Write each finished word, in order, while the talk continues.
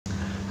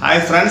Hi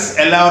friends,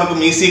 എല്ലാവർക്കും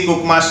easy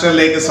cook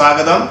മാസ്റ്ററിലേക്ക്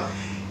സ്വാഗതം.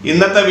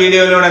 ഇന്നത്തെ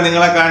വീഡിയോയിലൂടെ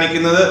നിങ്ങളെ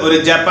കാണിക്കുന്നത് ഒരു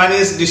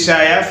ജപ്പാനീസ്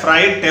ഡിഷായ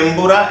ഫ്രൈഡ്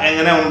ടെമ്പുറ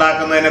എങ്ങനെ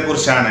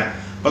ഉണ്ടാക്കുന്നതിനെക്കുറിച്ചാണ്.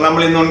 അപ്പോൾ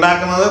നമ്മൾ ഇന്ന്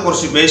ഉണ്ടാക്കുന്നത്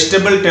കുറച്ച്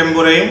വെജിറ്റബിൾ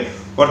ടെമ്പുറയും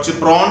കുറച്ച്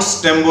പ്രോൺസ്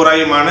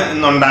ടെമ്പുറയുമാണ്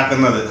ഇന്ന്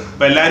ഉണ്ടാക്കുന്നത്.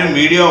 അപ്പോൾ എല്ലാവരും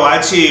വീഡിയോ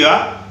വാച്ച് ചെയ്യുക,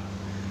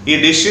 ഈ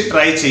ഡിഷ്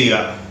ട്രൈ ചെയ്യുക.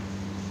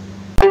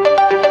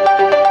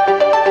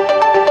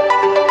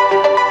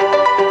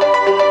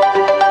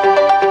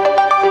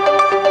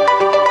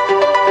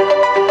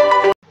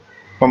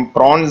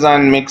 Prawns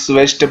and mixed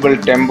vegetable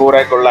tempura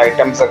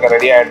items are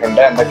ready ആയിട്ടുണ്ട്.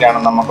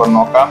 എന്തൊക്കെയാണെന്ന് നമുക്കൊന്ന്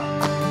നോക്കാം.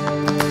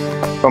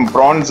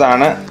 prawns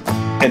ആണ്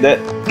ഇത്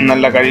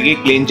നല്ല കഴുകി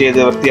ക്ലീൻ ചെയ്ത്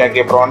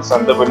വൃത്തിയാക്കിയ prawns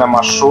ഉണ്ട്. പിന്നെ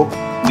മഷ്റൂം,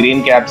 ഗ്രീൻ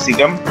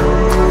ക്യാപ്സിക്കം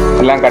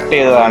എല്ലാം കട്ട്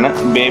ചെയ്തതാണ്.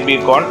 Baby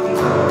corn.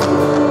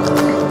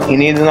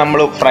 ഇനി ഇത്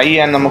നമ്മൾ ഫ്രൈ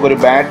ചെയ്യാൻ നമുക്കൊരു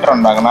ബാറ്റർ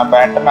ഉണ്ടാക്കണം. ആ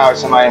ബാറ്ററിന്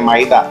ആവശ്യമായ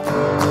മൈദ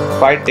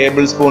 5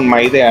 table spoon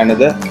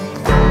മൈദയാണിത്.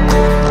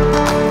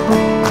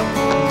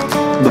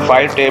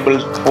 5 table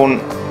spoon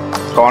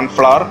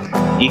cornflour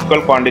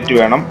equal quantity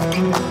വേണം.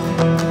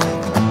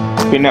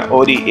 പിന്നെ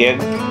ഒരു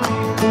എഗ്.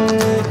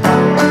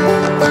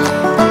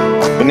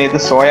 പിന്നെ ഇത്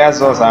സോയാ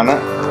സോസ് ആണ്.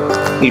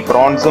 ഈ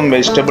പ്രോൺസും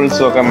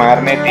വെജിറ്റബിൾസും ഒക്കെ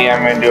മാരിനേറ്റ് ചെയ്യാൻ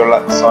വേണ്ടിയുള്ള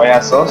സോയാ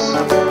സോസ്.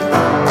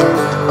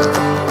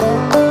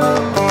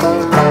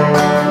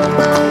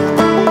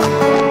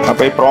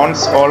 അപ്പോൾ ഈ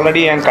പ്രോൺസ്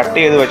ഓൾറെഡി ഞാൻ കട്ട്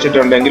ചെയ്ത്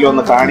വെച്ചിട്ടുണ്ടെങ്കിലും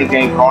ഒന്ന്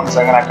കാണിക്കാൻ ഈ പ്രോൺസ്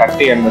എങ്ങനെ കട്ട്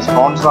ചെയ്യുന്നത്.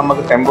 പ്രോൺസ്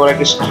നമുക്ക്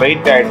ടെമ്പുറയ്ക്ക്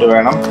സ്ട്രെയിറ്റ് ആയിട്ട്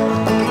വേണം.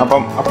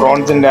 അപ്പം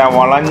പ്രോൺസിൻ്റെ ആ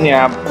വളഞ്ഞ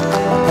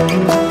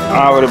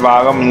ആ ഒരു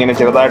ഭാഗം ഇങ്ങനെ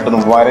ചെറുതായിട്ടൊന്ന്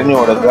വരഞ്ഞു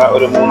കൊടുക്കുക.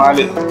 ഒരു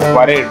 3-4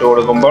 വര ഇട്ട്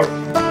കൊടുക്കുമ്പോൾ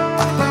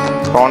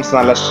പ്രോൺസ്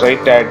നല്ല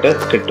സ്ട്രെയിറ്റ് ആയിട്ട്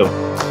കിട്ടും.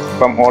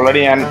 അപ്പം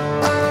ഓൾറെഡി ഞാൻ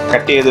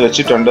കട്ട് ചെയ്ത്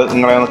വെച്ചിട്ടുണ്ട്,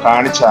 നിങ്ങളെ ഒന്ന്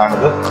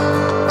കാണിച്ചതാണിത്.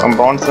 അപ്പം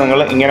പ്രോൺസ്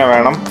നിങ്ങൾ ഇങ്ങനെ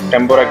വേണം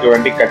ടെമ്പുറയ്ക്ക്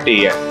വേണ്ടി കട്ട്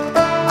ചെയ്യാൻ.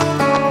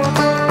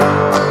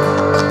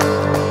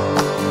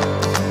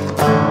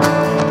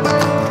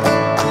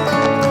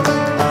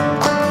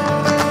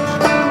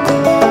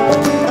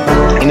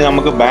 ഇനി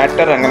നമുക്ക്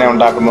ബാറ്റർ എങ്ങനെ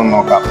ഉണ്ടാക്കുന്നതെന്ന്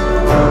നോക്കാം.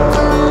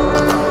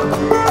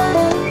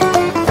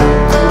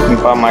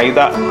 ഇപ്പം മൈദ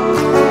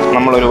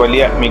നമ്മളൊരു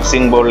വലിയ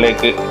മിക്സിംഗ്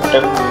ബൗളിലേക്ക് ഇട്ട്,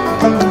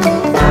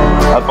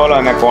 അതുപോലെ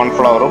തന്നെ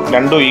കോൺഫ്ലവറും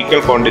രണ്ടും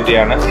ഈക്വൽ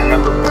ക്വാണ്ടിറ്റിയാണ്.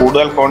 നിങ്ങൾക്ക്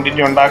കൂടുതൽ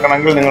ക്വാണ്ടിറ്റി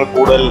ഉണ്ടാക്കണമെങ്കിൽ നിങ്ങൾ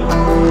കൂടുതൽ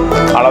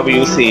അളവ്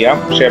യൂസ് ചെയ്യാം.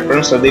 പക്ഷെ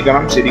എപ്പോഴും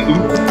ശ്രദ്ധിക്കണം,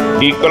 ശരിക്കും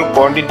ഈക്വൽ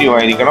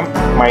ക്വാണ്ടിറ്റിയുമായിരിക്കണം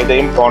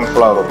മൈദയും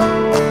കോൺഫ്ലവറും.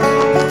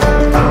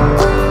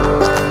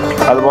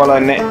 അതുപോലെ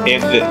തന്നെ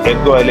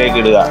എഗ്ഗും അതിലേക്ക്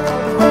ഇടുക.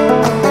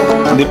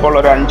 ഇതിപ്പോൾ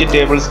ഒരു 5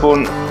 ടേബിൾ സ്പൂൺ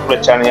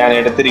വെച്ചാണ് ഞാൻ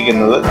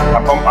എടുത്തിരിക്കുന്നത്.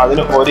 അപ്പം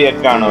അതിന് ഒരു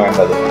എഗ്ഗാണ്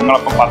വേണ്ടത്.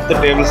 നിങ്ങളപ്പം 10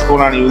 ടേബിൾ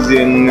സ്പൂണാണ് യൂസ്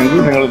ചെയ്യുന്നതെങ്കിൽ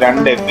നിങ്ങൾ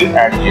 2 എഗ്ഗ്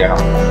ആഡ് ചെയ്യണം.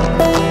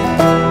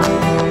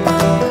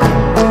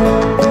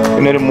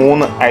 പിന്നെ ഒരു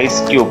 3 ഐസ്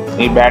ക്യൂബ്,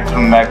 ഈ ബാറ്റർ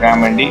ഉണ്ടാക്കാൻ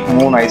വേണ്ടി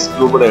 3 ഐസ്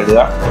ക്യൂബ് കൂടെ ഇടുക.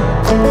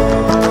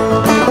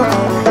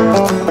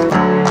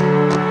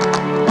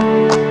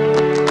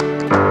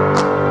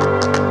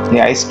 ഈ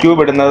ഐസ്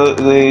ക്യൂബ് ഇടുന്നത്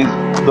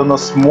ഇതൊന്ന്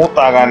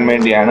സ്മൂത്ത് ആകാൻ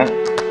വേണ്ടിയാണ്.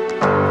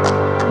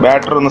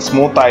 ബാറ്റർ ഒന്ന്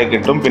സ്മൂത്ത് ആയി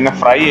കിട്ടും. പിന്നെ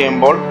ഫ്രൈ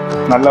ചെയ്യുമ്പോൾ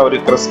നല്ല ഒരു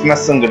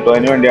ക്രിസ്പ്നെസ്സും കിട്ടും.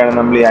 അതിനു വേണ്ടിയാണ്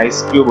നമ്മൾ ഈ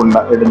ഐസ് ക്യൂബ്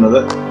ഇടുന്നത്.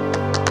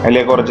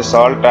 അതിലേക്ക് കുറച്ച്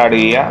സോൾട്ട് ആഡ്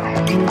ചെയ്യുക.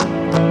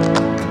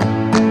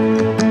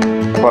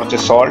 കുറച്ച്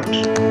സോൾട്ട്,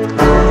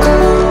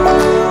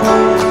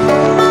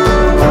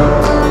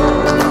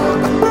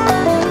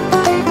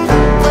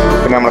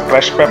 പിന്നെ നമ്മൾ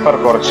ക്രഷ് പെപ്പർ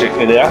കുറച്ച്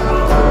ഇടുക.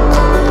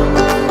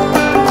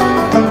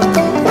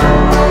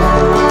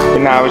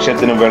 പിന്നെ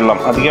ആവശ്യത്തിന് വെള്ളം.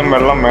 അധികം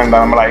വെള്ളം വേണ്ട,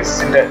 നമ്മൾ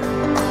ഐസിന്റെ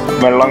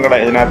വെള്ളം കൂടെ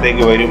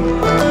ഇതിനകത്തേക്ക് വരും.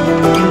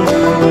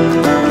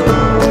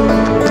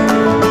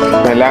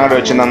 എല്ലാം കൂടെ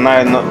വെച്ച്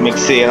നന്നായി ഒന്ന്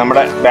മിക്സ് ചെയ്യുക.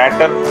 നമ്മുടെ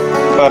ബാറ്റർ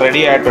ഇപ്പോൾ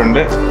റെഡി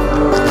ആയിട്ടുണ്ട്.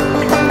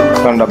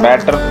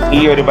 ബാറ്റർ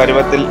ഈ ഒരു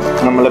പരുവത്തിൽ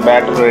നമ്മൾ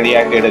ബാറ്റർ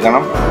റെഡിയാക്കി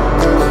എടുക്കണം.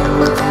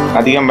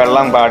 അധികം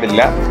വെള്ളം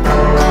പാടില്ല.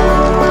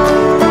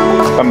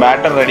 ഇപ്പം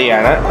ബാറ്റർ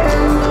റെഡിയാണ്.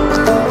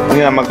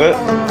 ഇനി നമുക്ക്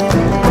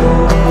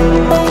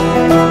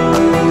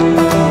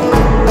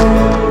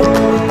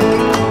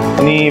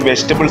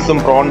വെജിറ്റബിൾസും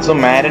പ്രോൺസും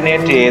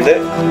മാരിനേറ്റ് ചെയ്ത്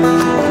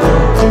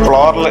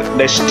ഫ്ലോറിൽ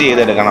ഡസ്റ്റ്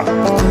ചെയ്തെടുക്കണം.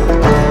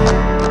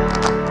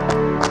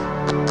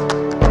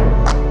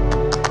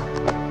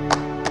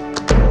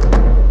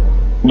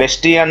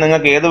 ഡസ്റ്റ് ചെയ്യാൻ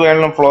നിങ്ങൾക്ക് ഏത്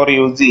വേണമെങ്കിലും ഫ്ലോർ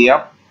യൂസ് ചെയ്യാം.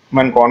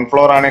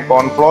 കോൺഫ്ലോർ ആണെങ്കിൽ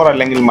കോൺഫ്ലോർ,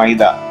 അല്ലെങ്കിൽ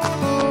മൈദ.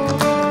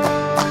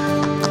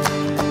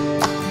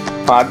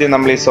 ആദ്യം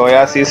നമ്മൾ ഈ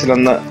സോയാ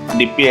സീസിലൊന്ന്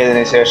ഡിപ്പ്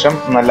ചെയ്തതിന് ശേഷം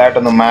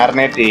നല്ലതായിട്ടൊന്ന്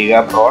മാരിനേറ്റ്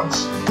ചെയ്യുക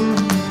പ്രോൺസ്.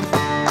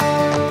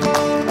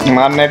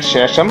 മാരിനേറ്റ്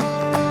ശേഷം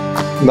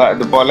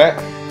ഇതുപോലെ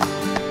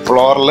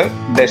ഫ്ലോറിൽ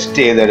ഡസ്റ്റ്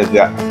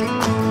ചെയ്തെടുക്കുക.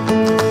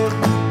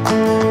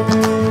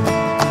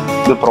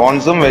 ഇത്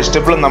പ്രോൺസും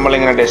വെജിറ്റബിളും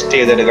നമ്മളിങ്ങനെ ഡസ്റ്റ്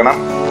ചെയ്തെടുക്കണം.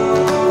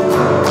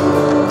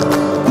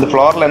 ഇത്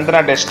ഫ്ലോറിൽ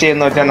എന്തിനാണ് ഡസ്റ്റ്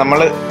ചെയ്യുന്നത് വെച്ചാൽ നമ്മൾ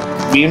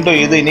വീണ്ടും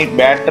ഇത് ഇനി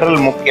ബാറ്ററിൽ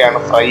മുക്കിയാണ്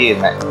ഫ്രൈ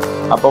ചെയ്യുന്നത്.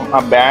 അപ്പം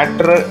ആ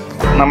ബാറ്റർ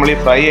നമ്മൾ ഈ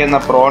ഫ്രൈ ചെയ്യുന്ന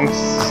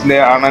പ്രോൺസിൽ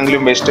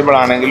ആണെങ്കിലും വെജിറ്റബിൾ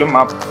ആണെങ്കിലും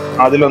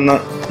അതിലൊന്ന്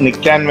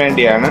നിൽക്കാൻ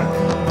വേണ്ടിയാണ്.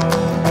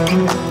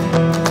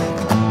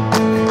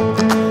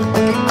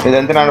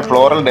 ഇതെന്തിനാണ്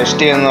ഫ്ലോറിൽ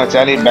ഡസ്റ്റ് ചെയ്യുന്നത്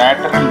വെച്ചാൽ ഈ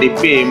ബാറ്ററിൽ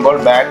ഡിപ്പ് ചെയ്യുമ്പോൾ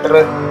ബാറ്റർ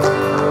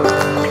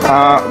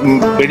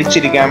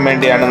പിടിച്ചിരിക്കാൻ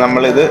വേണ്ടിയാണ്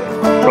നമ്മളിത്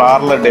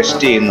ഫ്ലോറിൽ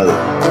ഡസ്റ്റ് ചെയ്യുന്നത്.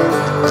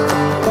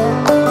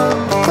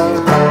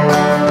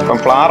 അപ്പം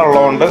ഫ്ലവർ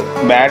ഉള്ളതുകൊണ്ട്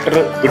ബാറ്റർ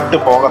വിട്ടു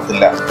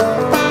പോകത്തില്ല.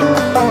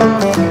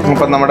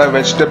 അപ്പം നമ്മുടെ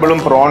വെജിറ്റബിളും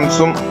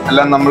പ്രോൺസും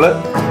എല്ലാം നമ്മൾ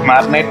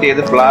മാരിനേറ്റ് ചെയ്ത്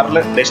ഫ്ലവറിൽ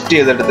ഡസ്റ്റ്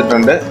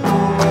ചെയ്തെടുത്തിട്ടുണ്ട്.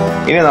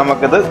 ഇനി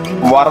നമുക്കിത്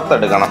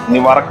വറുത്തെടുക്കണം. ഇനി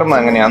വറക്കുന്നത്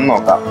എങ്ങനെയാണെന്ന്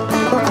നോക്കാം.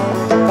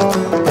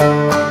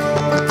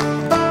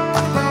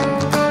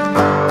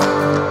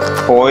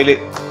 ഓയിൽ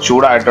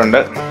ചൂടായിട്ടുണ്ട്.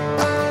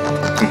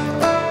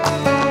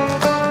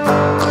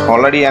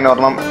 ഓൾറെഡി ഞാൻ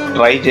ഒരെണ്ണം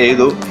ട്രൈ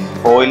ചെയ്തു.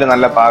 ഓയിൽ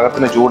നല്ല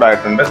പാകത്തിന്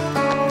ചൂടായിട്ടുണ്ട്.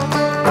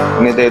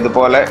 ഇനി ഇത്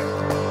ഇതുപോലെ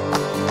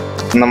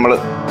നമ്മൾ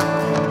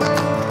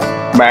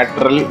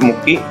ബാറ്ററിൽ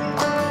മുക്കി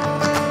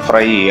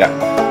ഫ്രൈ ചെയ്യുക.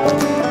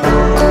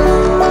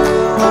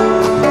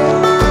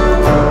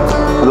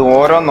 ഇത്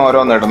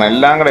ഓരോന്നോരോന്ന് ഇടണം,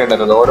 എല്ലാം കൂടെ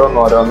ഇടരുത്.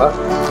 ഓരോന്നോരോന്ന്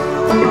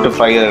ഇട്ട്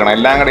ഫ്രൈ ചെയ്തെടുക്കണം.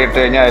 എല്ലാം കൂടെ ഇട്ട്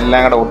കഴിഞ്ഞാൽ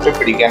എല്ലാം കൂടെ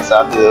ഒട്ടിപ്പിടിക്കാൻ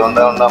സാധ്യത.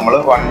 അതുകൊണ്ട് നമ്മൾ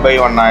 1 by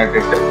 1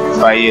 ആയിട്ടിട്ട്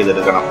ഫ്രൈ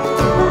ചെയ്തെടുക്കണം.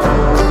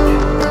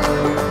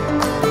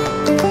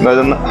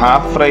 ഇതൊന്ന്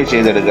ഹാഫ് ഫ്രൈ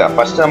ചെയ്തെടുക്കുക.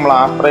 ഫസ്റ്റ് നമ്മൾ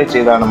ഹാഫ് ഫ്രൈ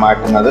ചെയ്താണ്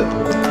മാറ്റുന്നത്.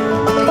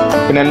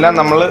 പിന്നെ എല്ലാം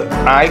നമ്മൾ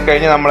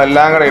ആയിക്കഴിഞ്ഞ്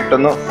നമ്മളെല്ലാം കൂടെ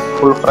ഇട്ടൊന്ന്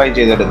ഫുൾ ഫ്രൈ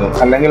ചെയ്തെടുക്കും.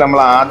 അല്ലെങ്കിൽ നമ്മൾ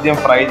ആദ്യം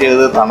ഫ്രൈ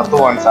ചെയ്ത് തണുത്തു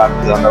പോകാൻ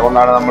സാധ്യതയുണ്ട്.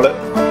 അതുകൊണ്ടാണ്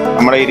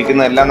നമ്മുടെ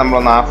ഇരിക്കുന്നതെല്ലാം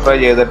നമ്മളൊന്ന് ഹാഫ് ഫ്രൈ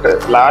ചെയ്തിട്ട്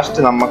ലാസ്റ്റ്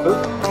നമുക്ക്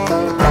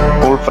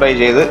ഫുൾ ഫ്രൈ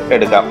ചെയ്ത്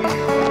എടുക്കാം.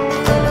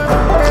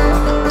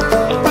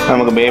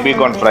 നമുക്ക് ബേബി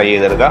കോൺ ഫ്രൈ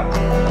ചെയ്തെടുക്കാം.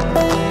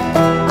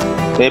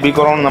 ബേബി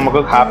കോൺ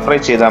നമുക്ക് ഹാഫ് ഫ്രൈ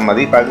ചെയ്താൽ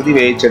മതി. പകുതി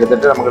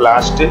വേവിച്ചെടുത്തിട്ട് നമുക്ക്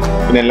ലാസ്റ്റ്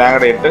പിന്നെ എല്ലാം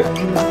കൂടെ ഇട്ട്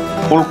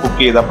ഫുൾ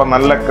കുക്ക് ചെയ്ത് അപ്പം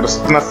നല്ല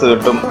ക്രിസ്പ്നെസ്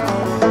കിട്ടും.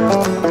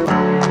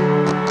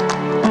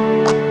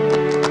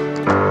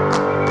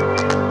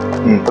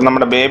 ഇപ്പം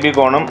നമ്മുടെ ബേബി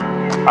കോണും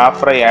ഹാഫ്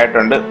ഫ്രൈ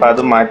ആയിട്ടുണ്ട്. അപ്പം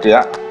അത് മാറ്റുക.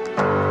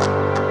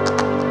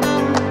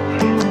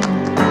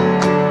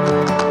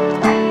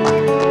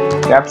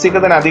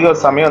 ക്യാപ്സിക്കത്തിന് അധികം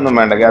സമയമൊന്നും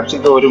വേണ്ട.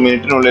 ക്യാപ്സിക്കം 1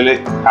 മിനിറ്റിനുള്ളിൽ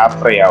ഹാഫ്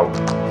ഫ്രൈ ആവും.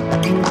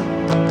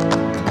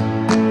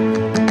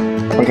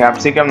 അപ്പം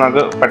ക്യാപ്സിക്കം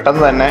നമുക്ക്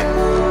പെട്ടെന്ന് തന്നെ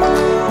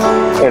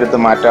എടുത്ത്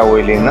മാറ്റാം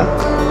ഓയിലിൽ നിന്ന്.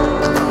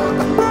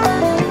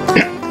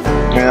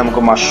 ഇനി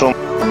നമുക്ക്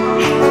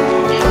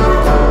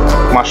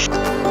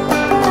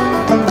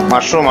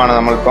മഷ്റൂമാണ്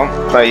നമ്മളിപ്പം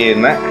ഫ്രൈ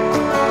ചെയ്യുന്നത്.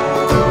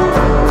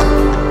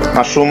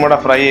 മഷ്റൂം കൂടെ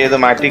ഫ്രൈ ചെയ്ത്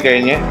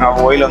മാറ്റിക്കഴിഞ്ഞ് ആ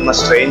ഓയിലൊന്ന്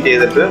സ്ട്രെയിൻ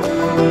ചെയ്തിട്ട്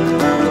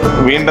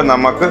വീണ്ടും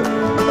നമുക്ക്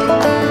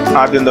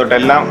ആദ്യം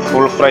തൊട്ടെല്ലാം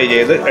ഫുൾ ഫ്രൈ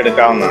ചെയ്ത്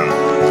എടുക്കാവുന്നതാണ്.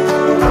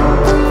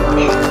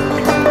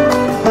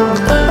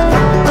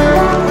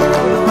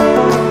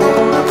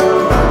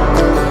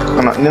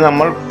 ഇനി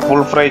നമ്മൾ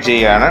ഫുൾ ഫ്രൈ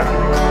ചെയ്യുകയാണ്.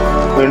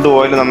 വീണ്ടും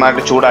ഓയിൽ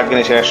നന്നായിട്ട്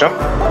ചൂടാക്കിയതിന് ശേഷം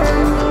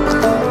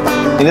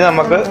ഇനി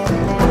നമുക്ക്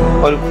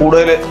ഒരു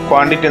കൂടുതൽ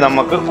ക്വാണ്ടിറ്റി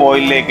നമുക്ക്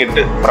ഓയിലിലേക്ക്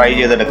ഇട്ട് ഫ്രൈ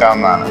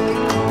ചെയ്തെടുക്കാവുന്നതാണ്.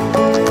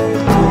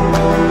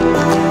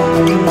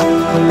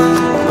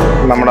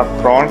 നമ്മുടെ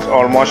പ്രോൺസ്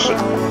ഓൾമോസ്റ്റ്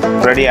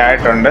റെഡി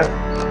ആയിട്ടുണ്ട്.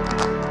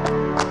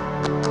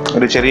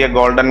 ഒരു ചെറിയ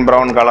ഗോൾഡൻ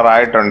ബ്രൗൺ കളർ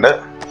ആയിട്ടുണ്ട്.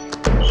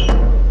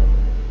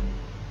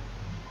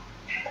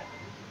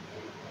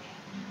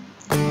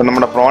 ഇപ്പം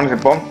നമ്മുടെ പ്രോൺസ്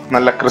ഇപ്പം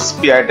നല്ല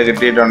ക്രിസ്പി ആയിട്ട്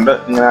കിട്ടിയിട്ടുണ്ട്.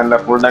 ഇങ്ങനെ നല്ല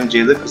ഫുൾ ഡൺ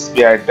ചെയ്ത്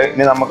ക്രിസ്പി ആയിട്ട്.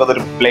 ഇനി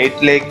നമുക്കതൊരു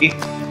പ്ലേറ്റിലേക്ക്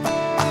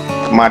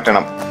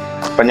മാറ്റണം.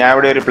 അപ്പം ഞാൻ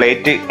ഇവിടെ ഒരു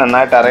പ്ലേറ്റ്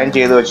നന്നായിട്ട് അറേഞ്ച്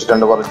ചെയ്ത്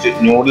വെച്ചിട്ടുണ്ട്. കുറച്ച്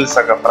നൂഡിൽസ്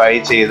ഒക്കെ ഫ്രൈ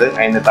ചെയ്ത്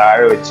അതിന്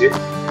താഴെ വെച്ച്,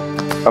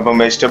 അപ്പം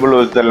വെജിറ്റബിൾ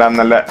എല്ലാം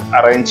നല്ല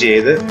അറേഞ്ച്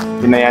ചെയ്ത്,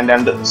 പിന്നെ ഞാൻ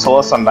 2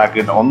 സോസ്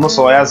ഉണ്ടാക്കിയിട്ടുണ്ട്. ഒന്ന്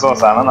സോയാ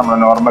സോസാണ്, നമ്മുടെ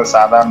നോർമൽ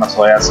സാധാരണ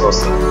സോയാ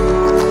സോസ്.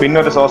 പിന്നെ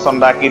ഒരു സോസ്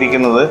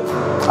ഉണ്ടാക്കിയിരിക്കുന്നത്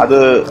അത്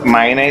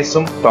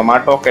മയനൈസും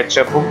ടൊമാറ്റോ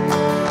കെച്ചപ്പും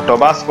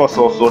ടൊബാസ്കോ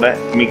സോസൂടെ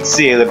മിക്സ്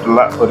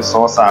ചെയ്തിട്ടുള്ള ഒരു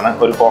സോസാണ്.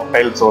 ഒരു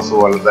കോക്ടെയിൽ സോസ്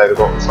പോലത്തെ ഒരു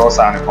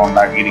സോസാണ് ഇപ്പോൾ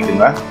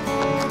ഉണ്ടാക്കിയിരിക്കുന്നത്.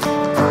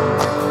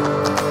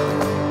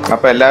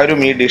 അപ്പോൾ എല്ലാവരും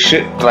ഈ ഡിഷ്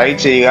ട്രൈ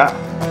ചെയ്യുക.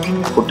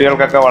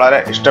 കുട്ടികൾക്കൊക്കെ വളരെ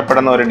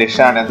ഇഷ്ടപ്പെടുന്ന ഒരു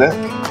ഡിഷാണിത്.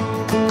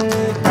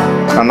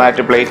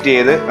 നന്നായിട്ട് പ്ലേറ്റ്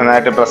ചെയ്ത്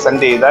നന്നായിട്ട്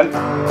പ്രസൻറ്റ് ചെയ്താൽ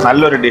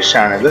നല്ലൊരു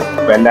ഡിഷാണിത്.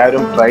 അപ്പോൾ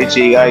എല്ലാവരും ട്രൈ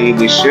ചെയ്യുക. ഈ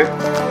ഡിഷ്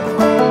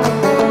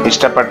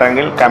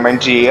ഇഷ്ടപ്പെട്ടെങ്കിൽ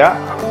കമൻറ്റ്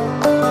ചെയ്യുക.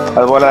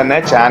 അതുപോലെ തന്നെ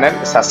ചാനൽ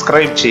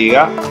സബ്സ്ക്രൈബ്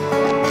ചെയ്യുക.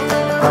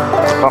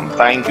 അപ്പം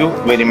താങ്ക് യു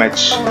വെരി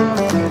മച്ച്.